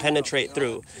couldn't penetrate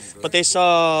through. But they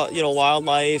saw, you know,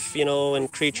 wildlife, you know, and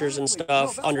creatures and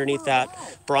stuff underneath that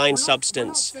brine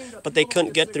substance, but they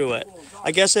couldn't get through it.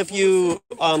 I guess if you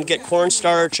get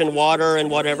cornstarch and water and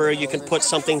whatever, you can put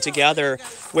something together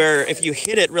where if you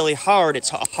hit it really hard,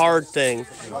 it's a hard thing.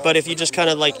 But if you just kind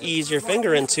of like ease your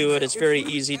finger into it, it's very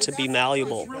easy to be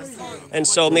malleable. And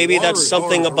so maybe that's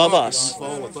something above us.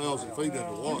 Fall 1,000 feet into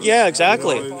water. Yeah,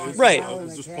 exactly. You know, right.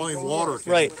 Just plain water.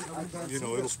 Right. You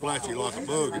know, it'll splat you like a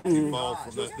bug if you fall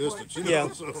from that distance. You know?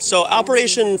 Yeah. So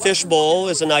Operation Fishbowl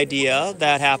is an idea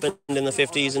that happened in the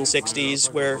 50s and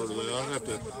 60s where...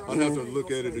 I'd have to look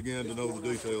at it again to know the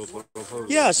details. But I've heard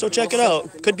yeah, so check it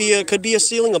out. Could be a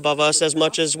ceiling above us as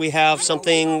much as we have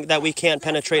something that we can't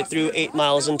penetrate through 8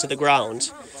 miles into the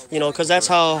ground. You know, because that's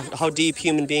how deep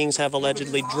human beings have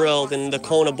allegedly drilled, and the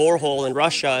Kona borehole in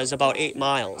Russia is about 8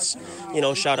 miles. You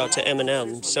know, shout out to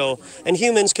Eminem. So, and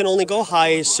humans can only go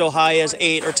so high as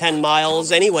 8 or 10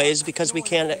 miles anyways, because we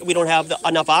don't have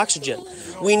enough oxygen.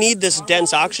 We need this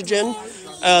dense oxygen.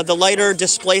 The lighter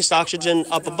displaced oxygen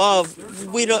up above,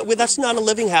 that's not a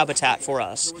living habitat for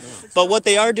us. But what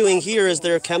they are doing here is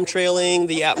they're chemtrailing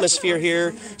the atmosphere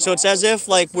here. So it's as if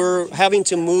like we're having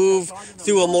to move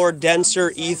through a more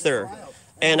denser ether.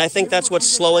 And I think that's what's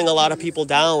slowing a lot of people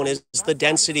down is the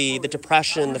density, the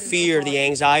depression, the fear, the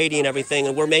anxiety and everything.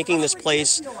 And we're making this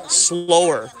place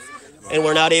slower. And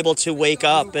we're not able to wake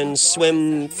up and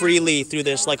swim freely through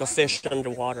this like a fish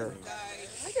underwater.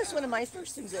 I guess one of my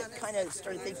first things that kind of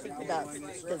started thinking about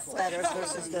the flat Earth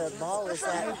versus the ball is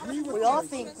that we all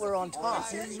think we're on top,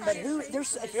 but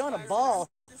if you're on a ball,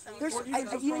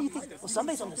 you think, well,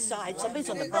 somebody's on the side, somebody's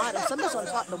on the bottom, somebody's on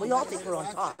top, but we all think we're on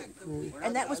top.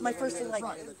 And that was my first thing, like,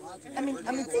 I mean,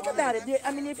 think about it.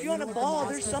 I mean, if you're on a ball,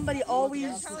 there's somebody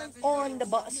always on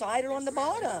the side or on the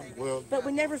bottom. Well, but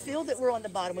we never feel that we're on the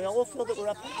bottom. We all feel that we're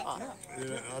up on top.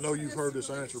 Yeah, I know you've heard this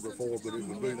answer before, but it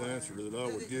would be the answer that I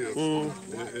would give,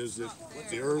 is that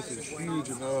the Earth is huge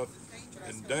enough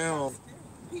and down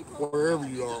wherever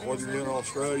you are, whether you're in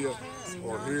Australia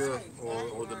or here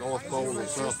or the North Pole or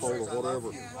South Pole or whatever,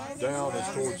 down is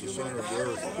towards the center of the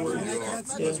Earth where you are.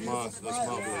 That's my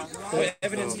belief. What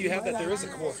evidence do you have that there is a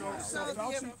core?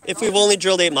 If we've only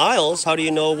drilled 8 miles, how do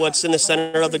you know what's in the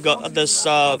center of this?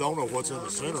 I don't know what's in the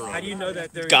center of it. How do you know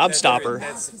that there's gobstopper?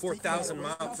 That's 4,000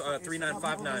 miles,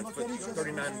 3959 foot,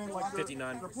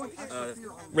 3959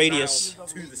 radius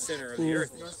to the center of the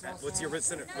Earth. What's your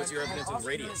evidence of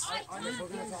radius?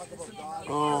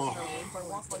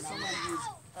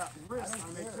 I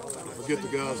forget the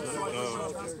guy's name.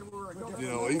 You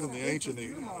know, even the ancient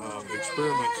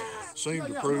experiments seem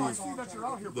to prove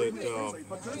that.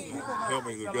 Help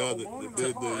me, the guy that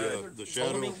did the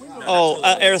shadow. Oh,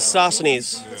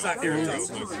 Eratosthenes.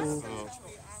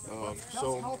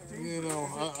 So you know,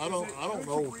 I don't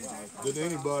know that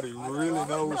anybody really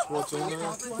knows what's in there.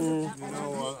 You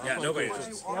know,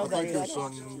 I think there's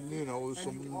some, you know,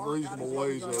 some reasonable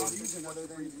ways of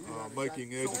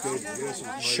making educated guesses.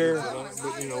 Maybe, Sure.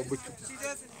 But you know,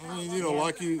 I mean, you know,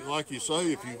 like you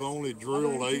say, if you've only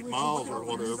drilled 8 miles or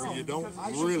whatever, you don't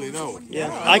really know.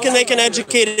 Yeah, I can make an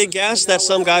educated guess that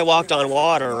some guy walked on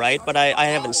water, right? But I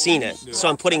haven't seen it. So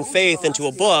I'm putting faith into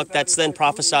a book that's then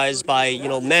prophesized by, you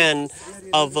know, men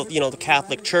of, you know, the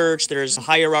Catholic Church. There's a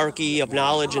hierarchy of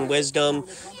knowledge and wisdom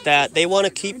that they want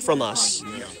to keep from us.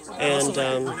 And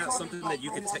point out something that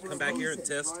you could come back here and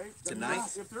test tonight.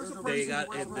 They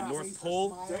got at the North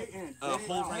Pole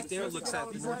hole right there. Looks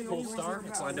at the North Pole star.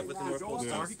 It's lined up with the North Pole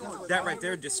star. That right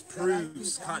there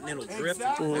disproves continental drift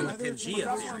and the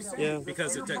Pangea theory. Yeah.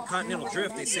 Because if the continental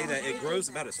drift, they say that it grows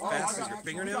about as fast as your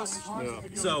fingernails.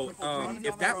 So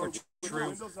if that were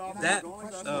true, that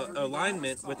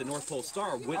alignment with the North Pole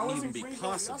star wouldn't even be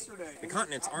possible. The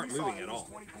continents aren't moving at all.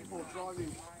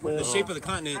 The shape of the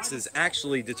continents is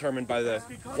actually determined by the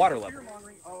water level.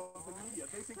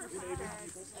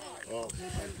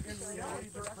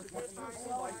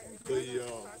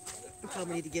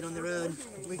 Probably need to get on the road.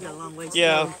 We got a long ways to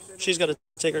yeah, go. she's got to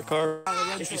take her car.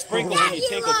 If you sprinkle when you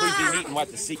tinkle, please be neat and wipe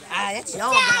the seat. Ah, that's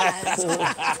y'all guys.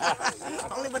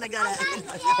 Only when I got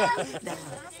no.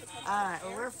 All right,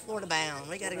 well, we're Florida bound.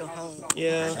 We got to go home.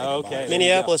 Yeah. Okay.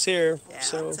 Minneapolis here. Yeah,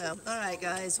 So. all right,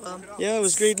 guys. Well. Yeah, it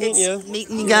was great meeting you.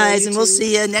 Meeting you guys, and we'll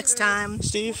see you next time.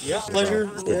 Steve, pleasure.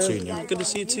 Good seeing you. Good to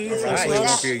see you too.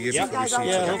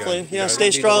 Yeah, hopefully. Yeah,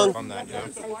 stay strong.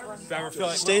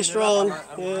 Stay strong.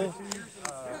 Yeah.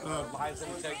 You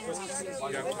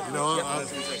know, I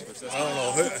don't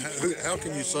know. How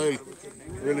can you say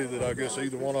really that I guess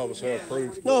either one of us have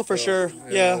proof? No, for sure.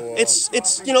 Yeah, it's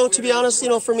you know, to be honest, you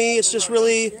know, for me, it's just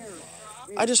really,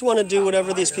 I just want to do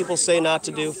whatever these people say not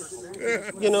to do.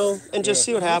 You know, and just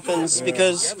see what happens,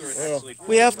 because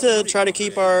we have to try to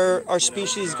keep our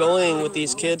species going with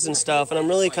these kids and stuff. And I'm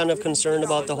really kind of concerned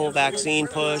about the whole vaccine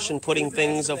push and putting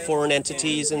things of foreign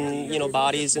entities and, you know,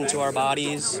 bodies into our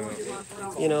bodies.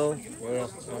 You know. Well,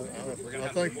 I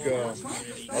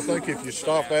think if you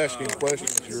stop asking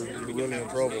questions, you're really in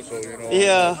trouble. So you know.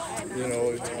 Yeah. You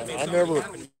know,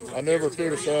 I never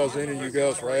criticize any of you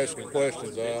guys for asking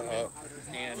questions.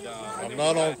 I'm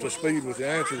not on to speed with the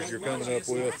answers you're coming up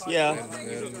with. Yeah.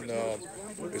 And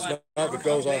it's not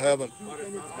because I haven't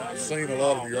seen a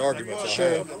lot of your arguments.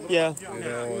 Sure. Yeah. You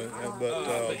know,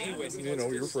 but you know,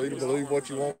 you're free to believe what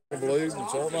you want to believe, and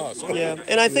so am I. So, yeah.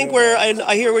 And I think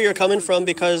I hear where you're coming from,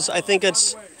 because I think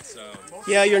it's.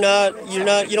 Yeah, you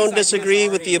don't disagree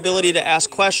with the ability to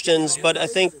ask questions, but I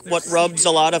think what rubs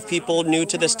a lot of people new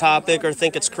to this topic or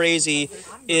think it's crazy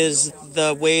is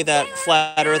the way that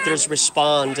flat earthers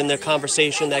respond in their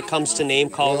conversation that comes to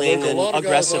name calling and aggressiveness. There's a lot of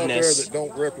guys out there that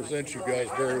don't represent you guys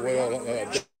very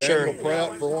well. Sure. Daniel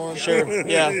Pratt, for one. Sure,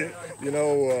 yeah. You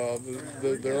know,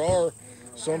 there are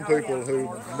some people who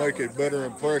make a better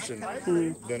impression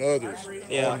than others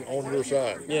on your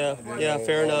side. Yeah, you yeah, know,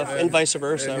 fair enough. And vice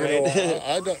versa, and, right? You know,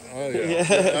 I don't. Oh,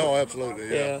 yeah. Oh,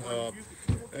 absolutely. Yeah.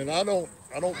 And I don't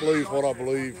believe what I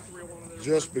believe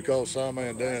just because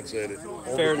Simon Dan said it, or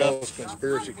fair because enough.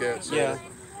 Conspiracy Cat said it.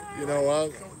 You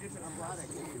know,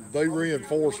 they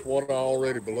reinforce what I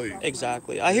already believe.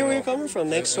 Exactly. I hear where you're coming from.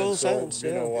 Makes total sense.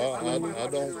 You know, I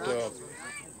don't.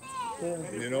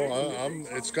 You know,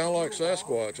 it's kind of like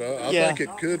Sasquatch. I think it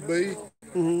could be.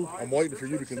 I'm waiting for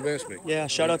you to convince me. Yeah,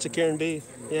 shout out to Karen B.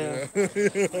 Yeah. You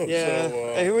know, Yeah,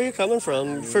 so, I hear where you're coming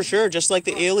from, for sure. Just like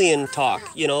the alien talk,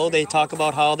 you know, they talk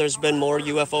about how there's been more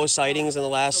UFO sightings in the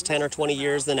last 10 or 20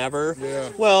 years than ever. Yeah.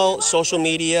 Well, social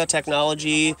media,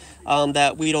 technology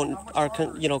that we don't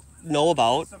know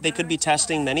about. They could be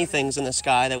testing many things in the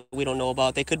sky that we don't know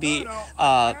about. They could be,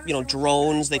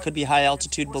 drones. They could be high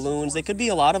altitude balloons. They could be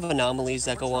a lot of anomalies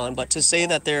that go on. But to say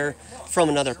that they're from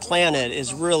another planet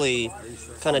is really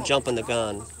kind of jumping the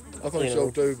gun. I think so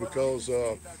too, because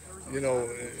you know,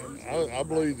 I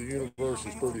believe the universe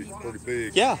is pretty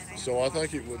big. Yeah. So I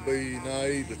think it would be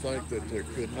naive to think that there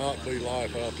could not be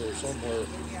life out there somewhere.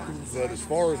 But as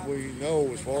far as we know,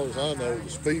 as far as I know, the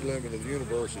speed limit of the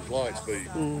universe is light speed.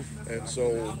 And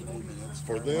so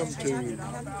for them to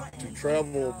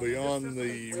travel beyond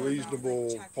the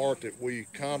reasonable part that we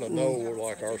kind of know,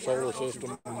 like our solar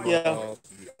system,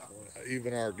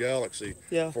 even our galaxy,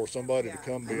 for somebody to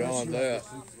come beyond that,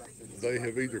 they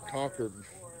have either conquered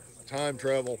time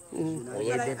travel or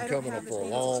they've been coming up for a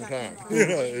long time,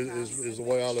 is the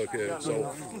way I look at it.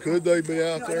 So could they be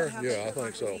out there? Yeah, I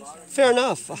think so. Fair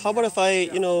enough. How about if I,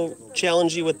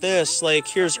 challenge you with this? Like,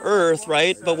 here's Earth,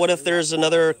 right? But what if there's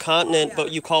another continent,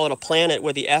 but you call it a planet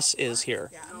where the S is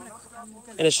here?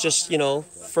 And it's just,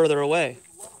 further away.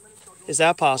 Is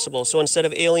that possible? So instead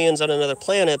of aliens on another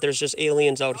planet, there's just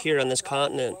aliens out here on this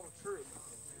continent.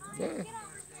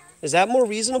 Is that more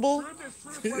reasonable?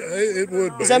 It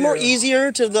would be. Is that more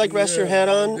easier to rest your head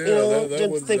on?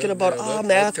 Thinking about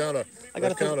math. I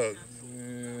got to think.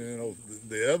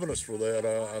 The evidence for that,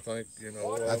 I think,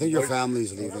 I think your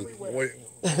family's leaving.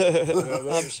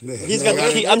 He's got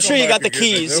the key. I'm sure you got the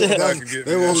keys. I'm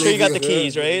sure you got the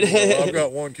keys, right? I've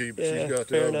got one key, but she's got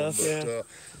the other one.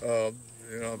 But,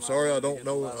 I'm sorry, I didn't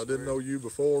know you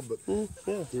before, but you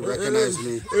recognize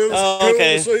me. It was cool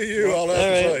to see you. I'll have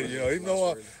to say, even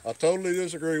though I totally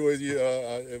disagree with you,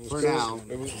 it was for cool. now.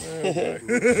 It was.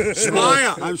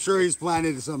 Shemaya, I'm sure he's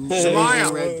planning some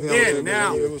Shemaya, red pill.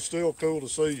 now it was still cool to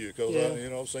see you because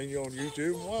I've seen you on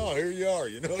YouTube. Wow, here you are.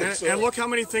 And look how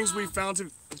many things we found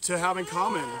to have in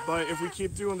common. But if we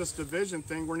keep doing this division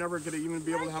thing, we're never going to even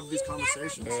be able to have these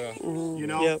conversations.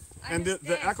 And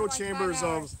the echo chambers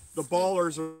of the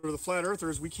ballers or the flat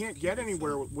earthers, we can't get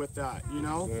anywhere with that.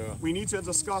 We need to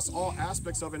discuss all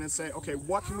aspects of it and say, okay,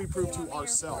 what can we prove to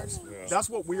ourselves? That's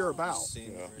what we're about.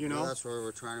 Well, that's what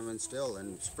we're trying to instill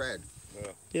and spread.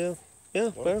 Fair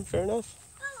enough.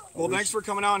 Well, thanks for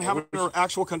coming out and having an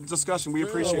actual discussion. We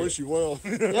appreciate it. I wish you well.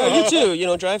 You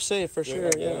too. Drive safe for sure.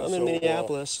 I'm in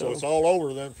Minneapolis. So it's all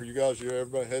over then for you guys.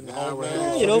 Everybody heading home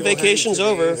now? Vacation's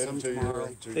over.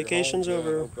 Vacation's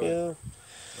over. Okay.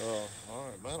 All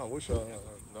right, man. I wish I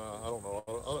don't know.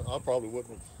 I probably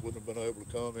wouldn't have been able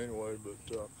to come anyway, but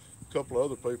a couple of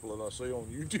other people that I see on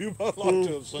YouTube I'd like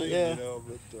to have seen,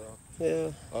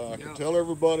 but I can tell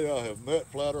everybody I have met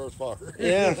Flat Earth Fire.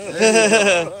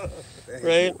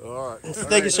 Right. All right.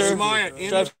 Thank you, sir.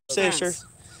 Drive safe, sir.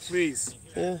 Please.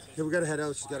 Yeah, we gotta head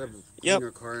out. She's gotta clean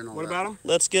her car and all that. What about him?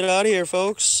 Let's get out of here,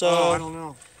 folks. I don't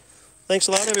know. Thanks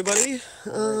a lot, everybody.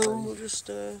 We'll just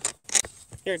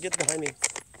here, get behind me.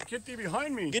 Get thee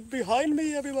behind me. Get behind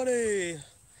me, everybody.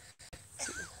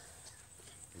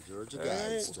 Georgia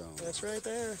Guidestone. That's right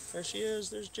there. There she is.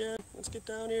 There's Jen. Let's get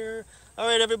down here. All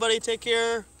right, everybody. Take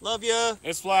care. Love ya.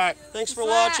 It's flat. Thanks for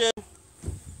watching.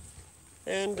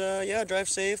 And drive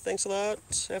safe. Thanks a lot.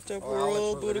 After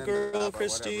World, Buddha Girl,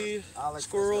 Christy,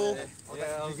 Squirrel,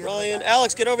 Ryan.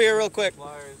 Alex, get over here real quick.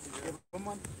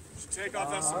 Take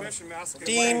off that submission mask.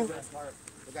 Dean. The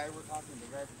guy we're talking,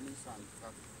 the red Nissan.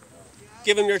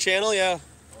 Give him your channel,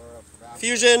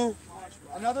 Fusion.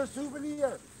 Another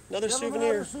souvenir. Another souvenir.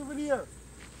 Another souvenir.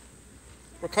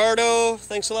 Ricardo,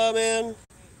 thanks a lot, man.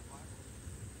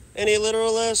 Any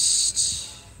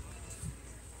literalist?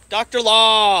 Dr.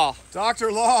 Law.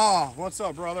 Dr. Law, what's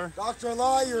up, brother? Dr.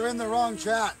 Law, you're in the wrong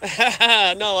chat.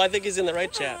 No, I think he's in the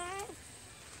right chat.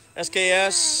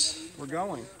 SKS. We're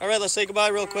going. All right, let's say goodbye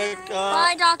real quick.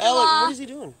 Bye, Dr. Alec, Law. what is he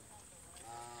doing?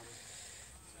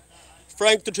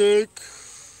 Frank the Tick.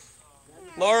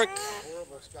 Mark.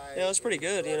 Yeah, it was pretty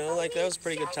good, that was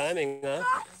pretty good timing, huh?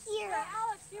 Alex,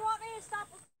 do you want me to stop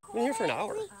recording? I've been here for an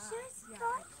hour.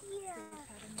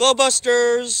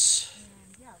 Glowbusters.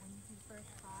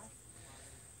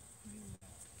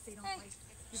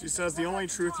 She says the only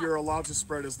truth you're allowed to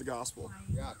spread is the gospel.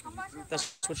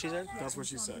 That's what she said? That's what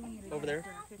she said. Over there?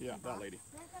 Yeah, that lady.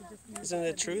 Isn't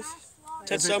it truth?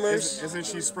 Ted Summers. Isn't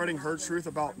she spreading her truth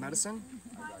about medicine?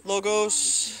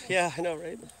 Logos. Yeah, I know,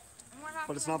 right?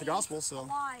 But it's not the gospel, so.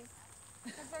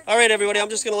 All right, everybody. I'm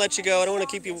just gonna let you go. I don't want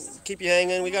to keep you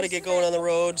hanging. We got to get going on the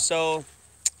road. So,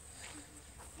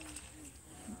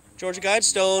 Georgia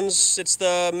Guidestones. It's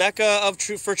the mecca of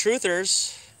for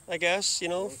truthers, I guess.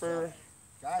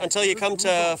 Until you come to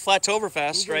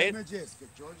Flattoberfest, right?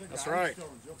 That's right.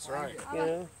 That's right.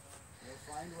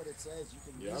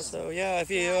 So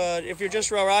if you're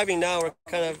just arriving now, we're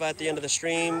kind of at the end of the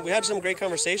stream. We had some great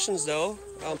conversations though.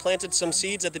 Planted some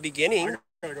seeds at the beginning.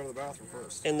 I gotta go to the bathroom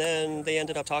first. And then they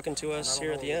ended up talking to us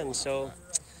here at the end. So,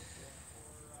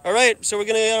 all right. So we're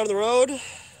gonna get out on the road.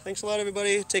 Thanks a lot,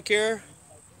 everybody. Take care.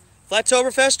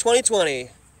 Flattoberfest 2020.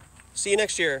 See you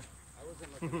next year.